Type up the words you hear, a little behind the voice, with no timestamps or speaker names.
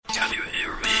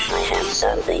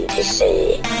something to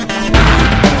say.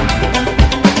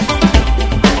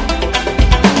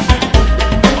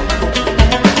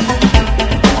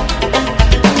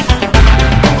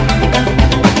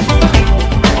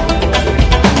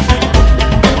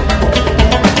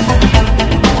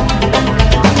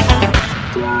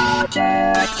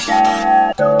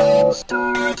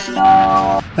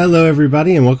 Hello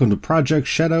everybody and welcome to Project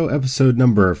Shadow episode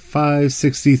number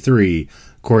 563,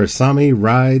 Korrasami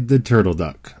Ride the Turtle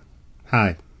Duck.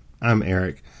 Hi, I'm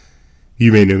Eric.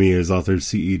 You may know me as author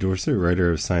C.E. Dorset, writer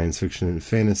of science fiction and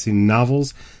fantasy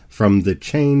novels, From the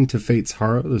Chain to Fate's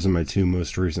Horror. Those are my two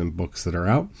most recent books that are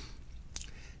out.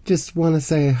 Just want to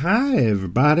say hi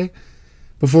everybody.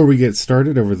 Before we get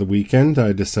started, over the weekend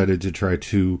I decided to try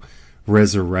to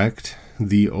resurrect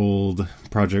the old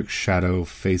Project Shadow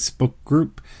Facebook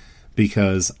group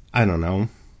because, I don't know,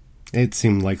 it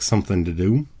seemed like something to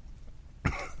do.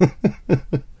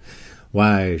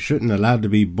 Why, shouldn't allowed to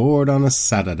be bored on a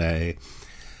Saturday.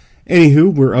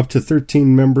 Anywho, we're up to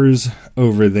 13 members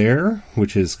over there,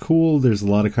 which is cool. There's a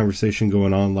lot of conversation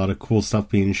going on, a lot of cool stuff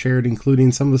being shared,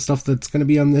 including some of the stuff that's going to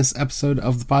be on this episode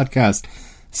of the podcast.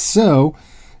 So,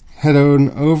 head on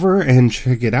over and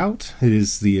check it out. It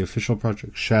is the official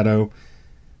Project Shadow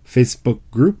Facebook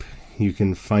group. You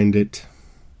can find it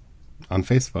on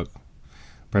Facebook.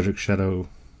 Project Shadow,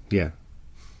 yeah.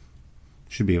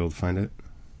 Should be able to find it.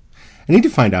 I need to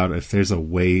find out if there's a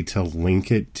way to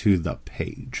link it to the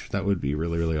page. That would be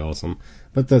really, really awesome.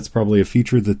 But that's probably a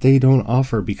feature that they don't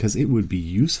offer because it would be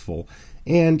useful.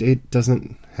 And it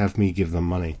doesn't have me give them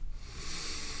money.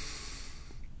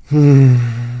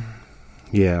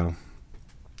 Yeah.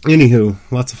 Anywho,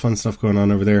 lots of fun stuff going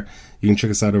on over there. You can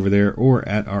check us out over there or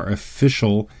at our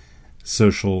official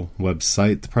social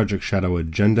website, the Project Shadow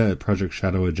Agenda at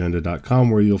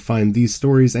projectshadowagenda.com, where you'll find these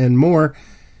stories and more,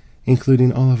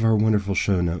 including all of our wonderful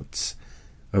show notes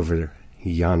over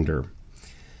yonder.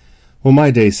 Well,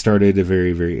 my day started a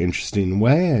very, very interesting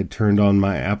way. I turned on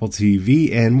my Apple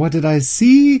TV, and what did I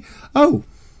see? Oh,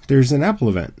 there's an Apple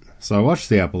event. So I watched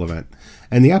the Apple event.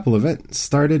 And the Apple event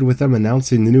started with them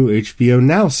announcing the new HBO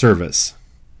Now service.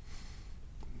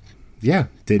 Yeah,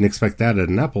 didn't expect that at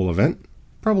an Apple event.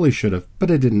 Probably should have,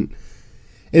 but I didn't.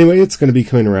 Anyway, it's going to be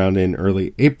coming around in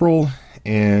early April,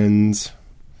 and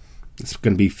it's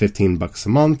going to be $15 a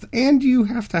month, and you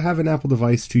have to have an Apple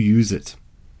device to use it.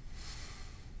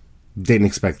 Didn't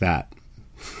expect that.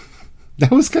 That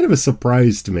was kind of a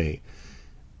surprise to me.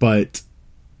 But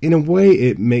in a way,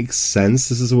 it makes sense.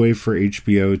 This is a way for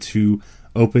HBO to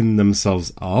open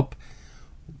themselves up,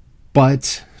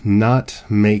 but not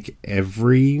make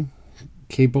every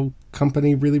cable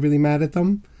company really, really mad at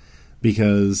them,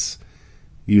 because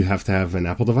you have to have an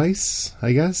Apple device,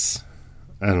 I guess.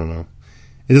 I don't know.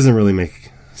 It doesn't really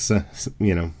make sense,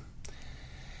 you know.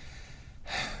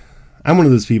 I'm one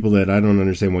of those people that I don't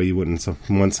understand why you wouldn't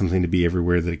want something to be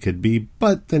everywhere that it could be,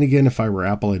 but then again, if I were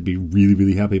Apple, I'd be really,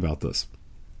 really happy about this.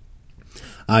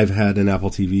 I've had an Apple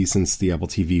TV since the Apple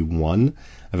TV 1.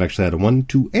 I've actually had a 1,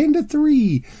 2, and a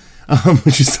 3,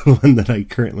 which is the one that I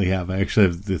currently have. I actually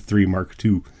have the 3 Mark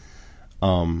II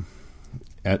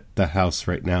at the house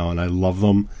right now, and I love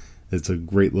them. It's a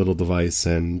great little device,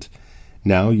 and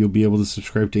now you'll be able to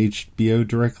subscribe to HBO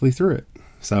directly through it.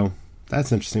 So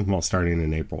that's interesting. Well, starting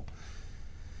in April.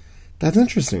 That's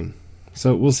interesting.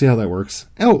 So we'll see how that works.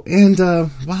 Oh, and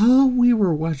while we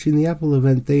were watching the Apple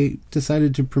event, they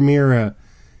decided to premiere a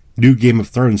new Game of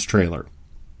Thrones trailer.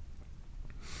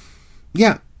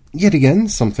 Yeah, yet again,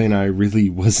 something I really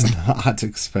was not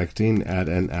expecting at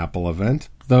an Apple event.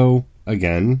 Though,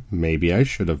 again, maybe I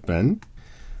should have been.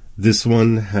 This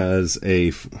one has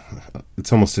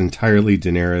it's almost entirely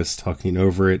Daenerys talking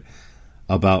over it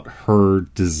about her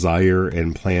desire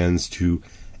and plans to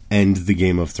end the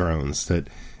Game of Thrones. That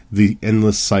the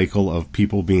endless cycle of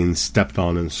people being stepped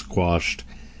on and squashed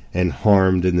and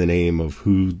harmed in the name of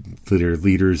who their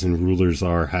leaders and rulers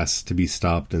are has to be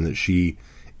stopped, and that she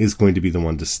is going to be the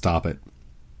one to stop it.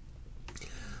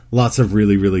 Lots of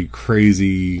really, really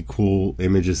crazy, cool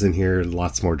images in here.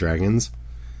 Lots more dragons.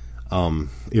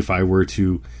 If I were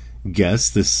to guess,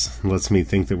 this lets me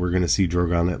think that we're going to see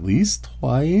Drogon at least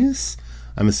twice.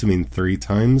 I'm assuming 3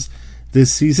 times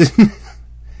this season.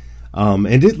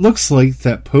 And it looks like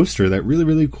that poster, that really,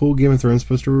 really cool Game of Thrones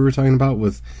poster we were talking about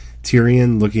with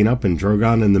Tyrion looking up and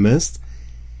Drogon in the mist.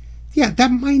 Yeah,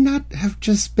 that might not have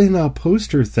just been a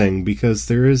poster thing, because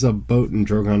there is a boat and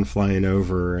Drogon flying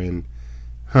over, and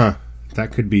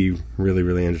that could be really,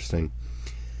 really interesting.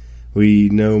 We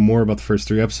know more about the first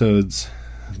 3 episodes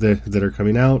that are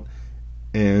coming out,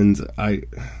 and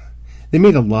they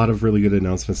made a lot of really good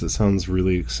announcements. It sounds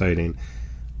really exciting.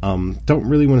 Don't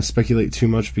really want to speculate too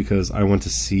much because I want to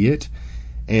see it,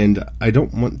 and I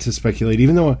don't want to speculate,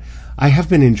 even though I have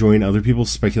been enjoying other people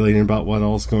speculating about what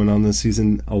all's going on this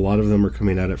season. A lot of them are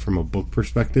coming at it from a book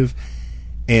perspective,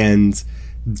 and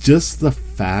just the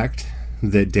fact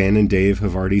that Dan and Dave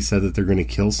have already said that they're going to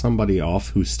kill somebody off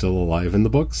who's still alive in the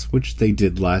books, which they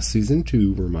did last season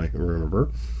too,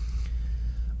 remember.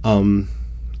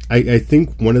 I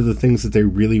think one of the things that they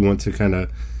really want to kind of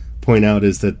point out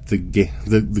is that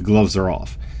the gloves are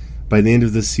off. By the end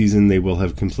of this season, they will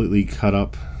have completely caught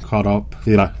up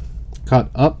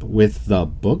with the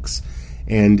books,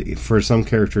 and for some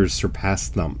characters,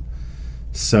 surpassed them.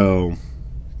 So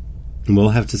we'll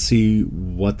have to see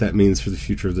what that means for the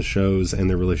future of the shows and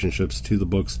their relationships to the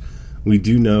books. We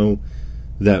do know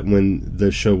that when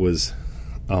the show was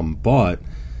bought,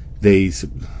 they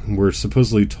were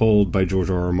supposedly told by George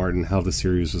R.R. Martin how the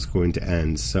series was going to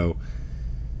end. So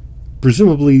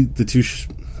presumably the two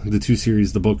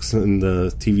series, the books and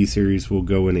the TV series, will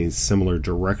go in a similar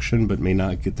direction, but may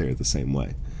not get there the same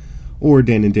way. Or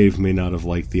Dan and Dave may not have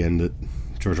liked the end that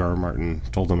George R.R. Martin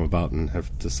told them about and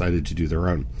have decided to do their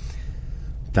own.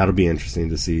 That'll be interesting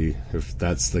to see if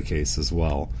that's the case as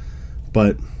well.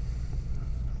 But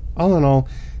all in all,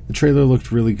 the trailer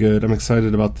looked really good. I'm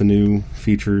excited about the new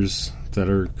features that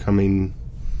are coming,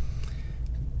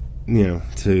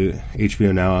 to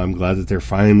HBO now. I'm glad that they're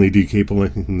finally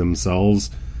decabling themselves.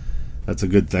 That's a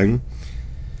good thing.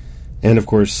 And of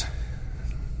course,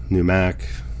 new Mac,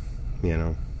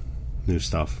 new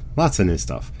stuff. Lots of new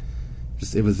stuff.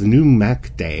 It was a new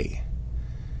Mac day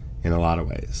in a lot of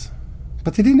ways.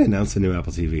 But they didn't announce a new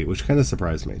Apple TV, which kind of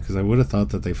surprised me, because I would have thought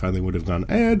that they finally would have gone,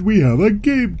 and we have a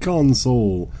game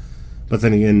console. But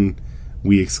then again,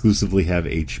 we exclusively have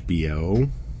HBO.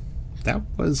 That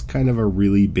was kind of a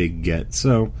really big get,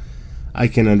 so I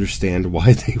can understand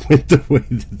why they went the way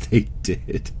that they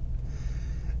did.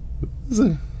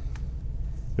 It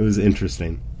was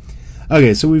interesting.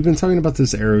 Okay, so we've been talking about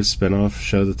this Arrow spinoff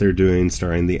show that they're doing,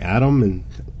 starring the Atom and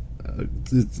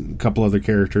a couple other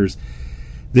characters.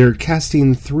 They're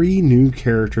casting 3 new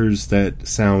characters that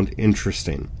sound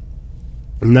interesting.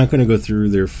 I'm not going to go through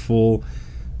their full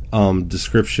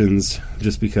descriptions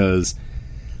just because,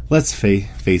 let's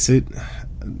face it,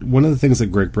 one of the things that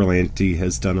Greg Berlanti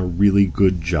has done a really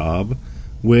good job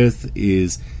with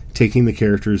is taking the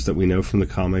characters that we know from the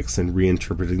comics and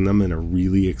reinterpreting them in a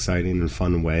really exciting and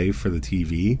fun way for the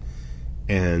TV.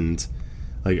 And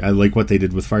I like what they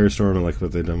did with Firestorm. I like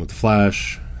what they've done with the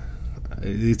Flash.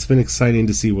 It's been exciting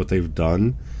to see what they've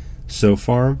done so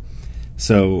far.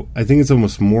 So I think it's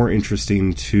almost more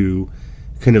interesting to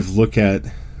kind of look at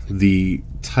the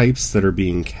types that are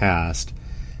being cast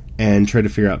and try to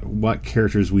figure out what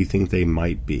characters we think they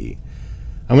might be.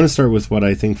 I'm going to start with what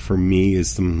I think for me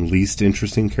is the least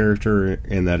interesting character,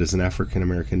 and that is an African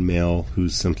American male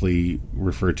who's simply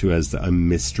referred to as a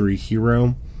mystery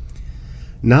hero.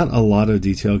 Not a lot of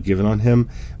detail given on him.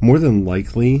 More than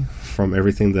likely, from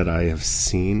everything that I have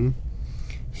seen,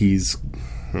 he's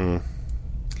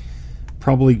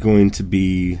probably going to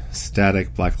be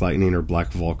Static, Black Lightning, or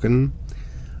Black Vulcan.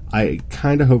 I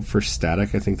kind of hope for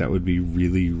Static. I think that would be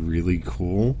really, really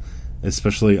cool,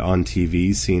 especially on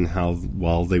TV, seeing how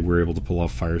well they were able to pull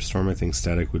off Firestorm. I think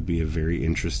Static would be a very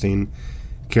interesting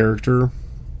character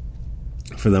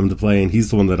for them to play, and he's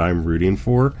the one that I'm rooting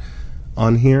for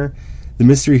on here. The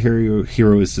mystery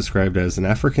hero is described as an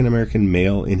African-American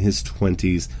male in his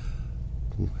 20s,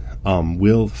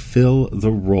 will fill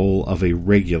the role of a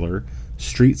regular,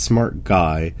 street-smart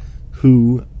guy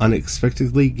who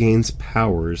unexpectedly gains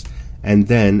powers and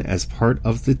then, as part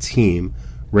of the team,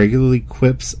 regularly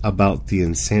quips about the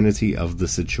insanity of the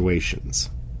situations.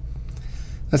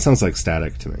 That sounds like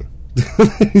Static to me.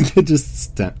 It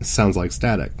just sounds like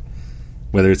Static.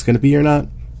 Whether it's going to be or not,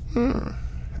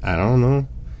 I don't know.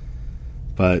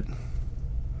 But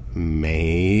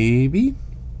maybe.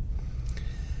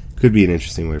 Could be an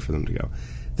interesting way for them to go.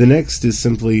 The next is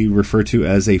simply referred to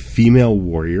as a female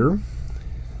warrior.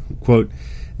 Quote,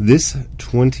 this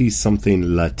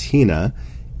 20-something Latina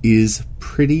is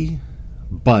pretty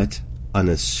but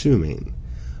unassuming,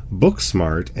 book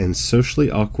smart and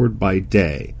socially awkward by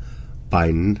day,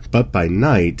 but by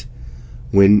night,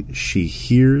 when she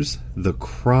hears the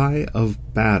cry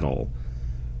of battle,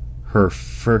 her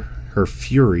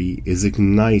fury is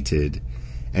ignited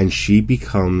and she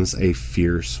becomes a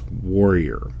fierce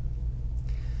warrior.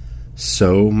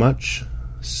 So much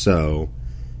so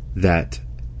that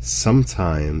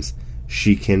sometimes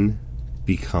she can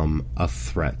become a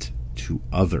threat to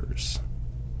others.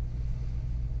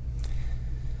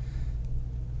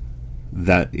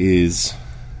 That is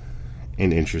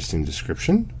an interesting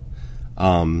description.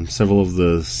 Several of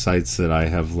the sites that I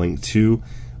have linked to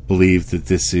believe that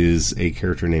this is a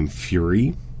character named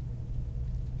Fury.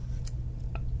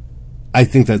 I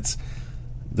think that's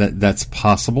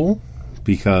possible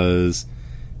because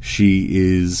she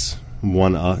is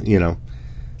one,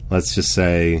 let's just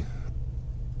say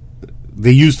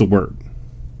they use the word.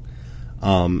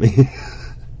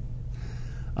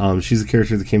 She's a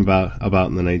character that came about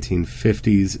in the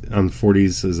 1950s,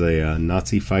 40s as a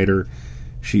Nazi fighter.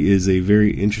 She is a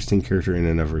very interesting character in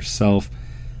and of herself.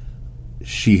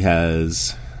 She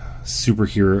has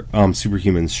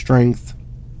superhuman strength,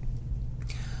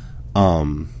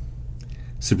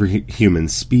 superhuman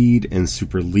speed, and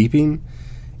super leaping.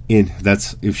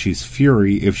 That's if she's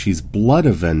Fury. If she's Blood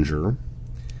Avenger,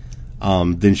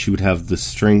 then she would have the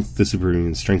strength, the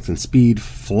superhuman strength and speed,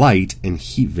 flight, and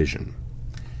heat vision.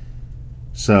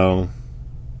 So,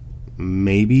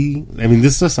 maybe... I mean,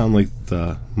 this does sound like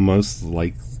the most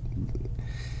like...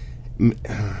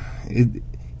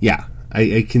 yeah,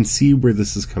 I can see where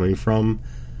this is coming from.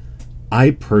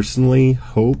 I personally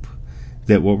hope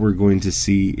that what we're going to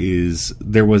see is...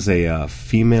 There was a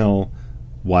female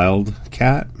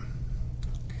wildcat,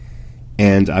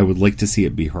 and I would like to see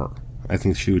it be her. I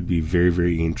think she would be very,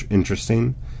 very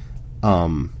interesting.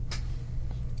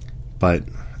 But,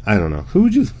 I don't know. Who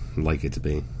would you like it to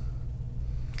be?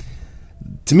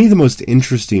 To me, the most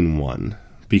interesting one,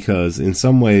 because in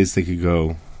some ways they could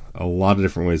go a lot of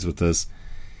different ways with this,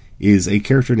 is a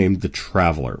character named the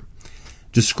Traveler,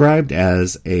 described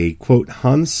as a, quote,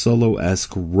 Han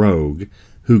Solo-esque rogue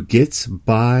who gets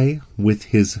by with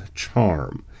his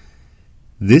charm.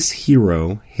 This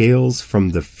hero hails from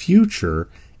the future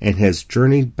and has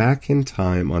journeyed back in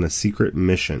time on a secret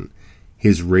mission.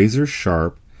 His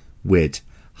razor-sharp wit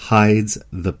hides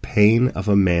the pain of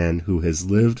a man who has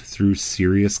lived through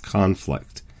serious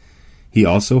conflict. He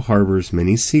also harbors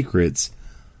many secrets,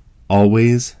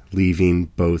 always leaving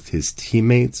both his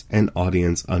teammates and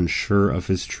audience unsure of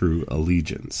his true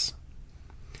allegiance.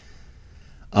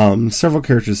 Several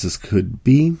characters this could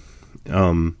be,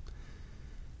 and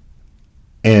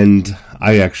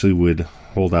I actually would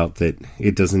hold out that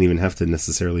it doesn't even have to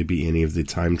necessarily be any of the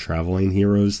time-traveling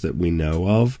heroes that we know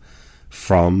of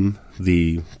from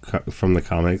the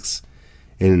comics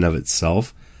in and of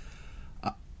itself.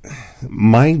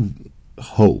 My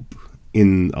hope,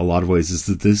 in a lot of ways, is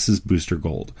that this is Booster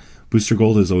Gold. Booster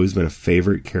Gold has always been a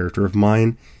favorite character of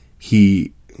mine.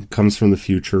 He comes from the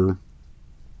future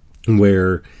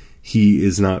where he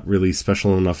is not really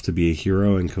special enough to be a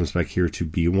hero and comes back here to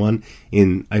be one.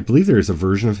 I believe there is a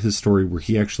version of his story where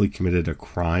he actually committed a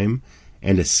crime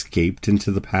and escaped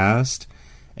into the past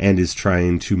and is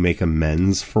trying to make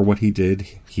amends for what he did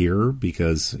here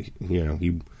because,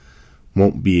 he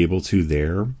won't be able to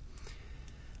there.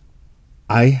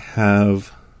 I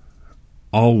have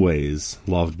always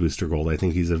loved Booster Gold. I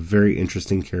think he's a very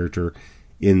interesting character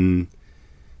in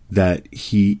that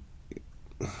he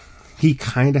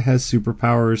kind of has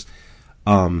superpowers.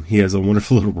 He has a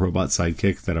wonderful little robot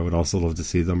sidekick that I would also love to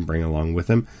see them bring along with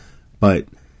him. But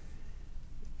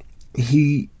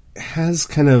he has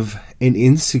kind of an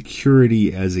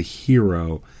insecurity as a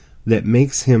hero that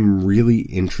makes him really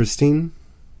interesting.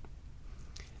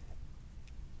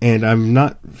 And I'm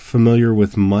not familiar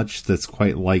with much that's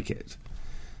quite like it.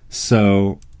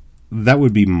 So that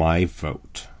would be my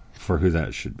vote for who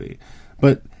that should be.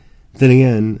 But then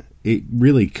again, it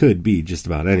really could be just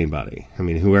about anybody. I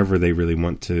mean, whoever they really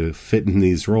want to fit in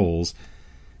these roles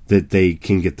that they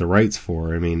can get the rights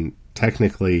for. I mean,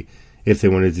 technically, if they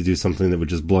wanted to do something that would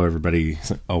just blow everybody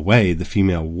away, the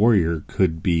female warrior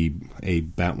could be a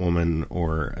Batwoman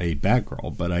or a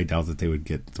Batgirl, but I doubt that they would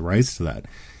get the rights to that.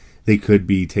 They could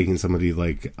be taking somebody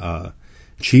like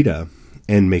Cheetah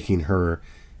and making her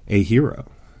a hero.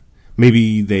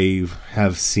 Maybe they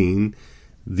have seen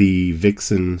the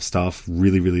Vixen stuff,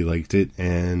 really, really liked it,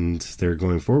 and they're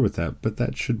going forward with that. But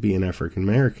that should be an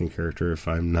African-American character, if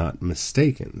I'm not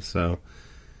mistaken. So,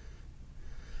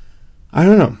 I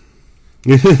don't know.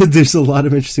 There's a lot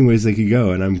of interesting ways they could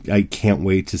go, and I can't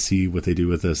wait to see what they do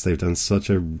with this. They've done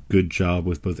such a good job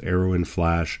with both Arrow and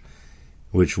Flash,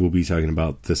 which we'll be talking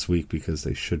about this week because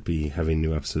they should be having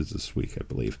new episodes this week, I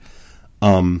believe.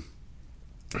 I'm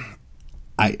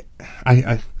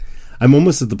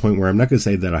almost at the point where I'm not going to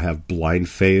say that I have blind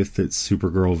faith that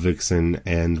Supergirl, Vixen,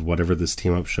 and whatever this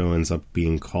team-up show ends up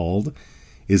being called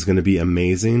is going to be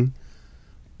amazing,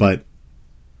 but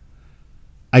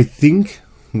I think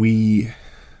we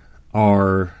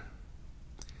are...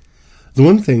 The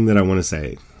one thing that I want to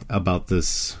say about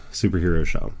this superhero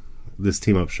show, this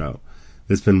team-up show,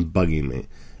 that's been bugging me,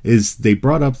 is they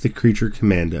brought up the Creature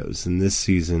Commandos in this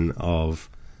season of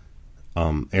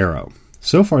Arrow.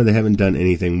 So far, they haven't done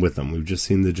anything with them. We've just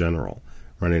seen the general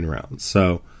running around.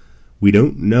 So we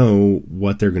don't know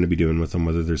what they're going to be doing with them,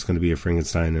 whether there's going to be a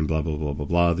Frankenstein and blah, blah, blah, blah,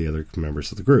 blah, the other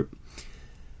members of the group.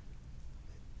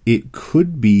 It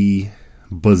could be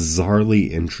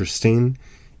bizarrely interesting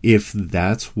if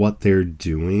that's what they're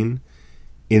doing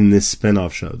in this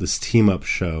spin-off show. This team-up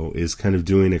show is kind of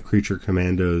doing a Creature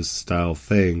Commandos style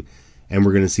thing, and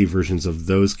we're going to see versions of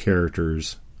those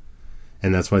characters,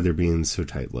 and that's why they're being so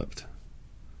tight-lipped.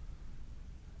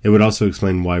 It would also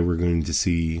explain why we're going to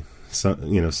see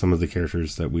some of the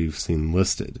characters that we've seen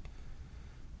listed.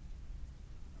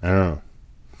 I don't know.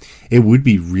 It would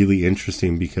be really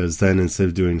interesting because then instead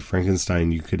of doing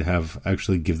Frankenstein, you could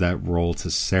actually give that role to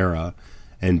Sarah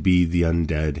and be the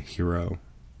undead hero.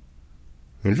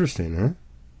 Interesting, huh?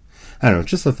 I don't know,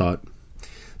 just a thought.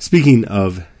 Speaking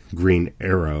of Green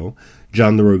Arrow,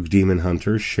 John the Rogue Demon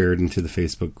Hunter shared into the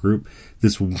Facebook group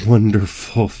this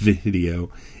wonderful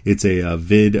video. It's a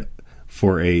vid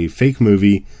for a fake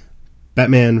movie,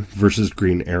 Batman vs.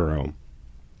 Green Arrow.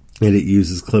 And it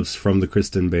uses clips from the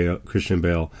Christian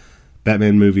Bale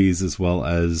Batman movies as well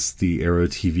as the Arrow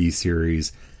TV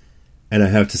series. And I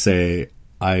have to say,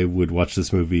 I would watch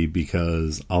this movie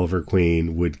because Oliver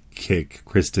Queen would kick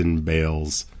Kristen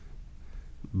Bale's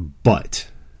butt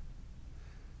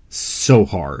so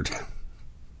hard.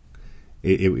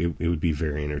 It would be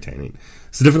very entertaining.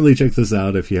 So definitely check this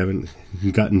out if you haven't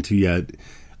gotten to yet.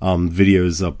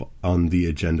 Videos up on the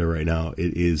agenda right now.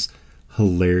 It is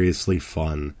hilariously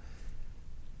fun,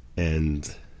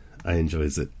 and I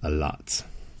enjoys it a lot.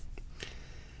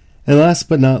 And last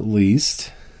but not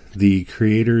least, the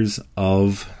creators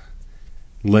of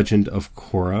Legend of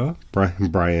Korra,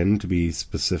 Brian to be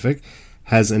specific,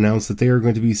 has announced that they are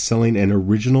going to be selling an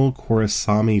original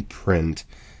Korrasami print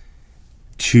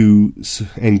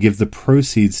and give the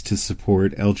proceeds to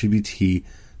support LGBT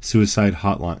suicide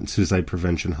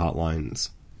prevention hotlines.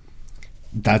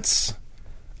 That's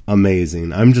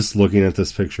amazing. I'm just looking at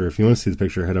this picture. If you want to see the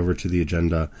picture, head over to the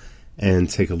agenda and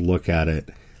take a look at it.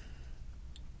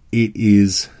 It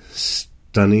is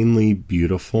stunningly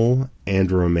beautiful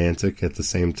and romantic at the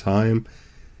same time.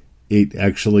 It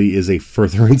actually is a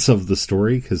furtherance of the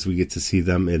story because we get to see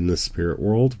them in the spirit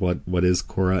world. What is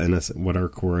Korra and what are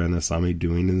Korra and Asami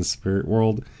doing in the spirit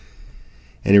world?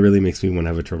 And it really makes me want to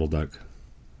have a turtle duck.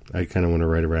 I kind of want to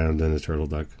ride around in a turtle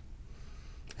duck.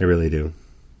 I really do.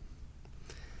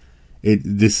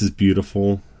 This is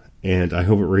beautiful, and I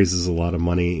hope it raises a lot of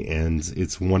money, and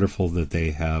it's wonderful that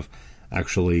they have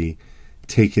actually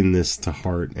taken this to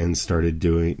heart and started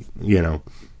doing,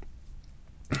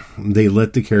 they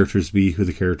let the characters be who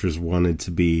the characters wanted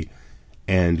to be,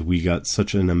 and we got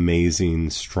such an amazing,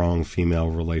 strong female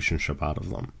relationship out of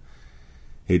them.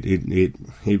 It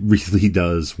really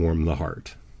does warm the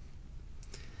heart.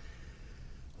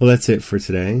 Well, that's it for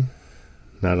today.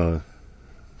 Not a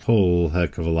whole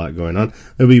heck of a lot going on.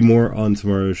 There'll be more on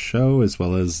tomorrow's show, as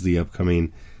well as the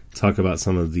upcoming talk about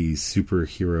some of the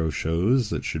superhero shows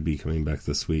that should be coming back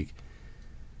this week.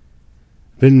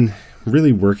 Been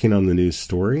really working on the new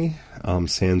story,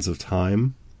 Sands of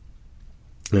Time.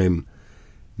 I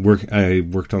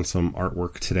worked on some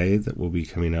artwork today that will be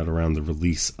coming out around the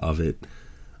release of it.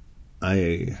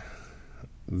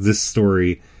 This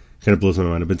story kind of blows my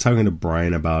mind. I've been talking to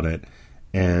Brian about it,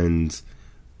 and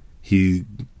he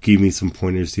gave me some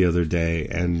pointers the other day,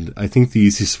 and I think the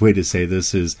easiest way to say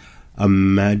this is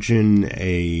imagine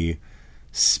a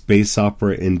space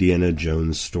opera Indiana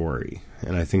Jones story.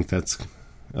 And I think that's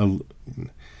a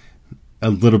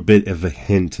little bit of a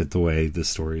hint at the way this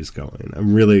story is going.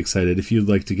 I'm really excited. If you'd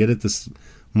like to get it, this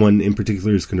one in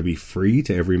particular is going to be free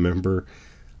to every member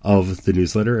of the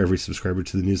newsletter, every subscriber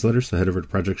to the newsletter. So head over to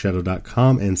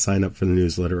projectshadow.com and sign up for the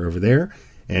newsletter over there.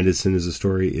 And as soon as the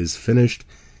story is finished,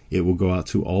 it will go out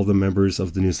to all the members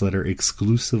of the newsletter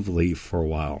exclusively for a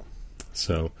while.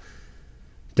 So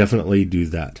definitely do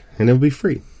that. And it'll be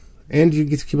free. And you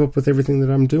get to keep up with everything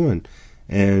that I'm doing.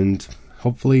 And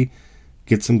hopefully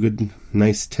get some good,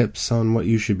 nice tips on what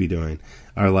you should be doing.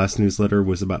 Our last newsletter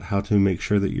was about how to make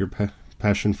sure that your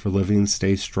passion for living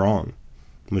stays strong,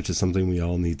 which is something we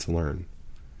all need to learn,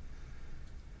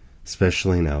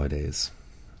 especially nowadays.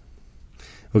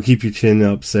 Well, keep your chin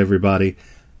ups, everybody.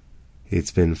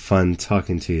 It's been fun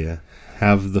talking to you.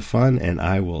 Have the fun, and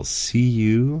I will see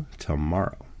you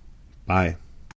tomorrow. Bye.